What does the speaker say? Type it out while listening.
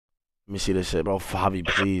Let me see this shit, bro. Favi,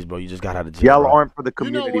 please, bro. You just got out of jail. Y'all aren't for the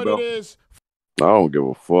community, you know what bro. It is. I don't give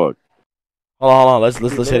a fuck. Hold on. Let's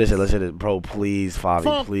hit this shit. Let's hit it, bro. Please, Favi,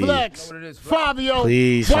 Funk please. Flex, Fivio,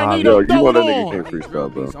 Please, Favi. Yo, you know that throw it nigga on. can't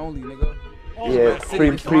freestyle, bro. Only, nigga. Yeah,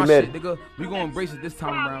 free mid. Nigga. We gonna embrace it this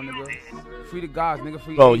time around, nigga. Free the guys, nigga.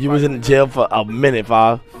 Free. Bro, you was in jail for a minute,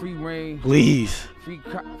 Fav. Free rain. Please. Free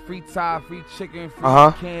Thai, free chicken,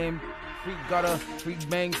 free cam, free gutter, free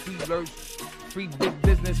bang, free lurch, free big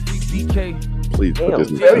business, free BK. Please put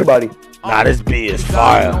this in Everybody. Nah, this beat is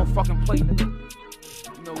fire. Don't fucking play, nigga.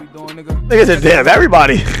 You know what we doing, nigga. Nigga said, damn,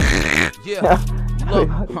 everybody. Yeah. Look,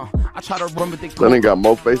 I try to run, but they caught That me. nigga got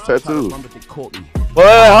more face tattoos. Run, but they caught me. Wait,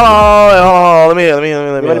 hold on. Let me.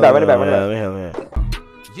 Run it back.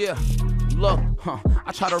 Yeah. Look,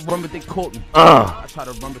 I try to run, but they caught me. I try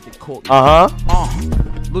to run, but they caught me.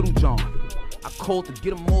 Little John, I called to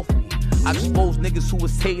get him off me. I exposed niggas who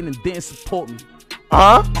was hating and didn't support me.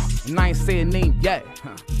 And I ain't say a name yet.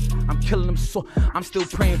 I'm killing them, so I'm still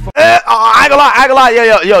praying for. I ain't gonna lie.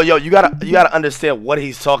 Yo. You gotta understand what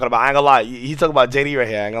he's talking about. I ain't gonna lie. He's talking about JD right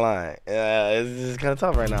here. I ain't gonna lie. It's kind of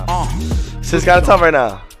tough right now. It's kind of tough right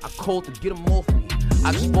now. I called to get him off me. I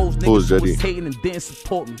exposed Who is niggas who JD? was hating and didn't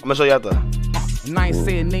support me. I'm gonna show you after. And I ain't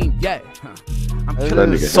say a name yet. I'm killing That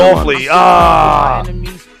them nigga softly. my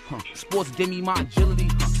enemies. Sports gave me my agility.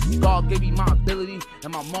 God gave me my ability.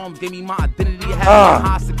 And my mom gave me my identity. I had my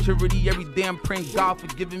high security. Every day I'm praying God for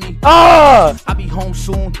giving me. I be home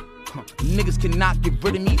soon. Niggas cannot get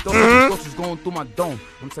rid of me. Those thoughts is going through my dome.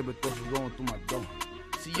 Them type of thoughts is going through my dome.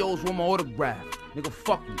 CEOs want my autograph. Nigga,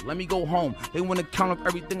 fuck you. Let me go home. They wanna count up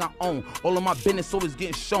everything I own. All of my business always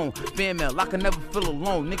getting shown. Fan mail, I can never feel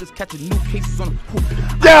alone. Niggas catching new cases on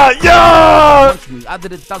the Yeah. I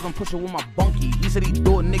did 1,000 push-ups with my bunkie. He said he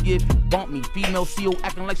do it, nigga, if he bump me. Female CEO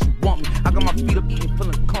acting like she want me. I got my feet up eating,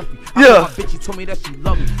 feeling comfy. I told my bitch, she told me that she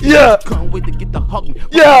love me. Yeah. Couldn't wait to get to hug me.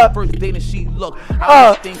 Yeah. First date and she looked. I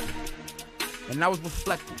was thinking, and I was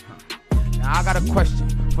reflecting. Now I got a question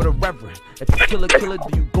for the reverend. If you kill a killer,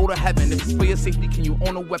 do you go to heaven? If it's for your safety, can you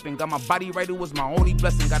own a weapon? Got my body right, it was my only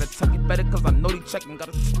blessing. Gotta tuck it better, cause I know they checking. Look,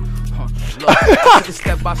 I took it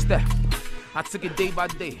step by step. I took it day by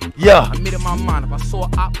day. Yeah. I made it my mind. If I saw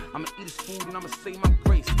an op, I'ma eat his food and I'ma say my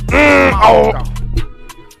grace.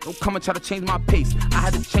 Don't come and try to change my pace. I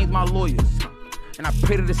had to change my lawyers. And I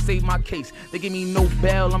prayed to save my case. They give me no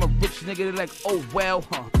bail. I'm a rich nigga. They're like, oh well,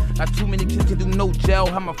 Not too many kids can do no jail.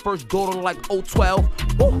 Had my first daughter like 012.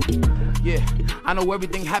 Woo. Yeah, I know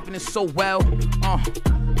everything happening so well.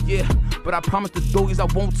 Yeah, but I promise the doggies I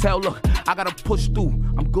won't tell. Look, I gotta push through.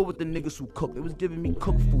 I'm good with the niggas who cook. They was giving me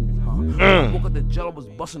cook food. Woke up the jail, I was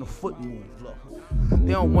busting a foot move. Look,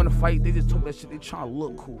 they don't wanna fight. They just took that shit. They trying to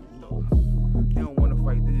look cool. Look. They don't wanna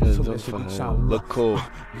fight. They just took that shit. They trying to look cool.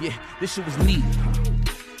 Yeah, this shit was needed.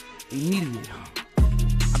 They needed it. I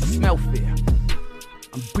can smell fear.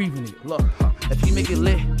 I'm breathing it. Look, if you make it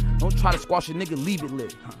lit, don't try to squash a nigga, leave it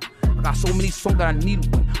lit. I got so many songs that I need to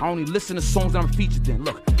win. I only listen to songs that I'm featured in.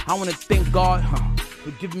 Look, I wanna thank God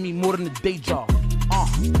for giving me more than a day job.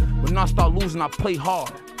 When I start losing, I play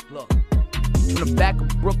hard. Look, from the back of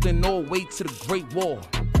Brooklyn all the way to the Great Wall.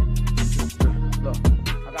 Look,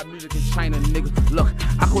 I got music in China, nigga. Look,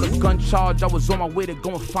 I caught a gun charge. I was on my way to go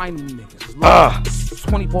and find them niggas. Look,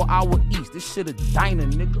 24-hour East. This shit a diner,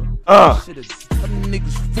 nigga. This shit a them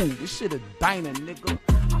niggas food. This shit a diner, nigga.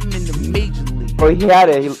 I'm in the major league. Bro, he had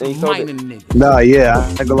it. He sold it. Niggas. Nah, yeah, I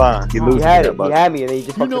ain't gonna lie. He losing. He had it. He had me, and then he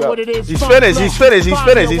just fucked it up. What it is? He's finished. He's finished.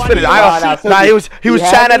 Nah, he was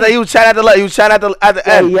chatting at the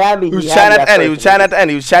end. He had me. He was chatting at the end.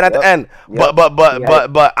 He was chatting at the end.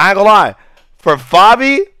 But I ain't gonna lie. For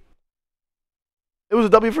Favi, it was a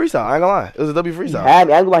W freestyle. I ain't gonna lie. It was a W freestyle. I ain't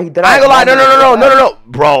gonna lie. He did. I ain't gonna lie.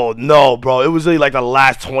 No. Bro. It was really like the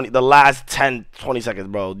last 10, 20 seconds,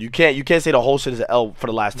 bro. You can't say the whole shit is an L for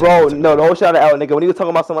the last 10 Bro, seconds. no, the whole shit out of L, nigga. When he was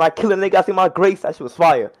talking about someone, I killed a nigga, I see my grace, that shit was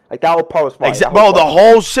fire. Like, that whole part was fire. Bro, the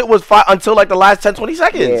whole shit was fire until like the last 10, 20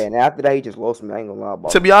 seconds. Yeah, and after that, he just lost me. I ain't gonna lie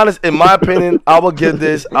about it. To be honest, in my opinion, I will give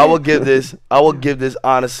this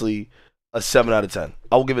honestly a 7 out of 10.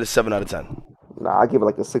 I will give it a 7 out of 10. Nah, I give it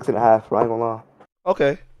like a 6.5, bro. I ain't gonna lie.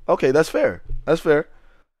 Okay, that's fair. I ain't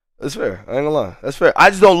gonna lie. That's fair. I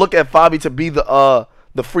just don't look at Favi to be the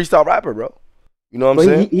freestyle rapper, bro. You know what I'm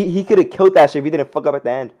saying? He could have killed that shit if he didn't fuck up at the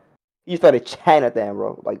end. He started chatting at the end,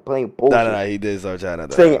 bro. Like playing bullshit. Nah, he did start chatting at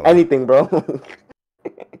the end. Saying end. anything, bro.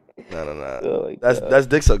 Nah. Oh, that's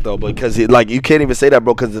dick suck though, because you can't even say that,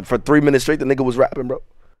 bro. Because for 3 minutes straight, the nigga was rapping, bro.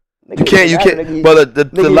 You can't. But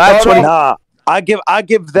the last 20. Nah, I give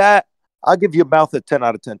your mouth a 10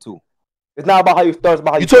 out of 10 too. It's not about how you start. It's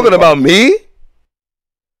about how you talking about me?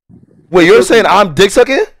 Wait, you're saying I'm dick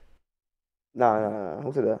sucking? Nah.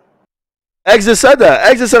 Who said that? X just said that.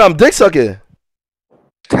 X just said I'm dick sucking.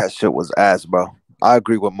 That shit was ass, bro. I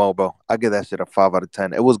agree with Mo, bro. I give that shit a 5 out of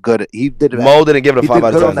 10. It was good. He did it. Mo didn't give it a He 5 did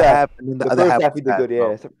out good of on the 10. half, and then the The other first half half he did good,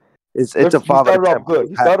 bro. yeah. It's a 5 out of 10. Good.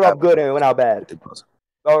 He started off good and it went out bad.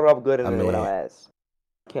 Started off good and then it went out ass.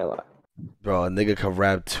 Can't lie. Bro, a nigga can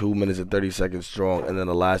rap 2 minutes and 30 seconds strong, and then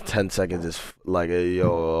the last 10 seconds is like,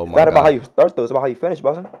 yo, oh my It's not about God. how you start though. It's about how you finish,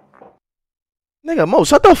 boss. Nigga, Mo,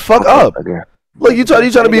 shut the fuck up. Look, you trying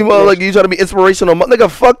to be inspirational. Nigga,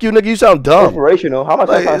 fuck you, nigga. You sound dumb. Inspirational? How much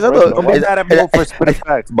Like, I shut sound up. Don't be mad at Mo for spitting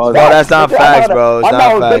facts, bro. No, that's not facts, bro. It's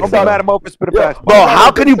not facts. Don't be mad at Mo for spitting facts, Bro,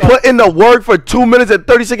 how can you put in the work for 2 minutes and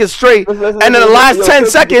 30 seconds straight, and then the last 10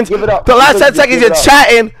 seconds, you're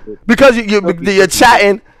chatting because you're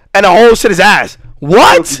chatting, and the whole shit is ass.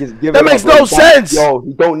 What? That makes no sense. Yo,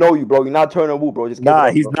 he don't know you, bro. You're not turning woo, bro. Just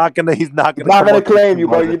he's not gonna He's not gonna claim you,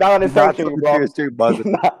 bro. You're not gonna sanction you, bro.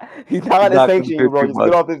 He's not gonna sanction you, bro. Just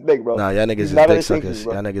get off this dick, bro. Nah, y'all niggas is dick suckers.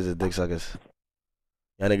 Y'all niggas is dick suckers.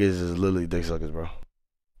 Y'all niggas is literally dick suckers, bro.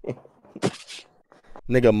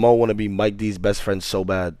 Nigga Mo wanna be Mike D's best friend so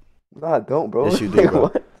bad. Nah, I don't, bro. Yes, you do,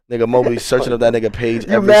 bro. Nigga Mo be searching up that nigga page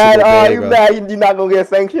You every mad? single day, You bro. mad? You not gonna get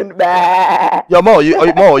sanctioned? Bah. Yo, Mo,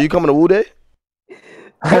 you coming to Woo Day?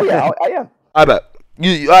 Oh yeah, I am. I bet.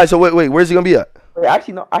 You all right? So wait, where's he gonna be at? Wait,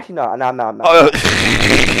 actually, no. Nah. Oh, No.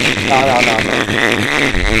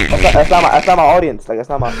 That's not my audience. Like, that's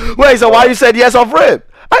not my. wait, so why you said yes off rip?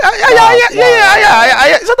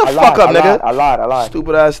 Yeah. Shut the fuck up, nigga. I lied.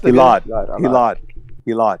 Stupid ass He nigga. lied.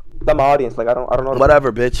 It's not my audience. Like, I don't know.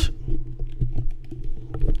 Whatever, bitch.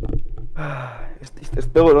 It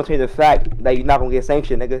still don't change the fact that you're not gonna get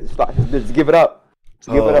sanctioned, nigga. Just give it up. Just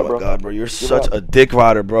give it up, bro. Oh my God, bro, you're such a dick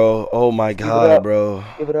rider, bro. Oh my God, bro.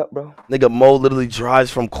 Give it up, bro. Nigga, Mo literally drives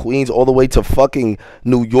from Queens all the way to fucking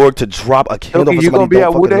New York to drop a candle for you somebody gonna be who at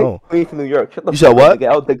don't fucking Wood know. Queens to New York. Shut the You fuck said what? up, nigga.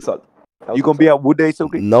 I'll dick suck. You gonna be at Wood Day,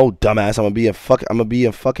 Silky? No, dumbass. I'm gonna be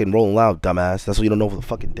in fucking Rolling Loud, dumbass. That's what you don't know for the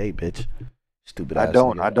fucking day, bitch. Stupid ass. I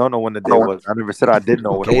don't know when the day was. I never said I didn't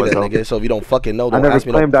know when Okay, it was. then, nigga. So if you don't fucking know, don't I never ask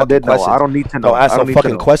me no claimed I fucking did know. questions. I don't need to know. Don't ask I no don't need to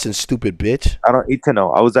fucking know. questions, stupid bitch. I don't need to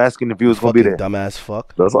know. I was asking if you was gonna be Fucking there. dumbass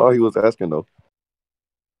fuck. That's all he was asking though.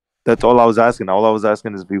 That's all I was asking. All I was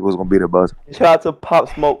asking is if you was gonna be there, Buzz. Shout out to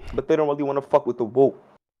Pop Smoke, but they don't really want to fuck with the vote.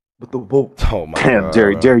 With the vote. Oh my Damn, God,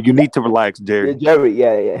 Jerry, bro. Jerry, you need to relax, Yeah, Jerry. Jerry.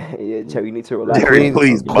 Yeah, Jerry, you need to relax. Jerry,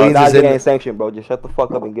 please, Queens Nah, is you in. ain't sanctioned, bro. Just shut the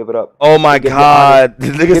fuck up and give it up. Oh my Give your God.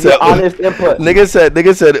 Nigga Give said your honest input.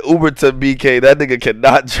 Nigga said Uber to BK. That nigga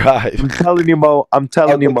cannot drive. I'm telling you, Mo. I'm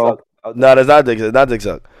telling you, Mo. No, that's not dick. That's not dick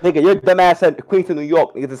suck. Nigga, your dumb ass said Queens to New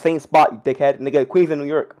York. It's the same spot, you dickhead. Nigga, Queens to New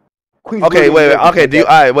York. Queens Okay, to New wait. York, Okay, you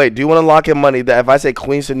dickhead. do you want to lock in money that if I say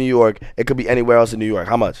Queens to New York, it could be anywhere else in New York?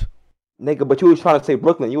 How much? Nigga, but you was trying to say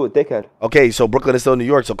Brooklyn. You a dickhead. Okay, so Brooklyn is still New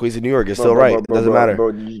York, so Queens to New York is Bro, still bro, right. bro, It doesn't bro, matter. bro,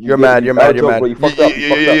 You're mad. bro. You fucked up.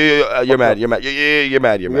 You're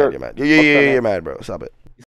mad, bro. Stop it.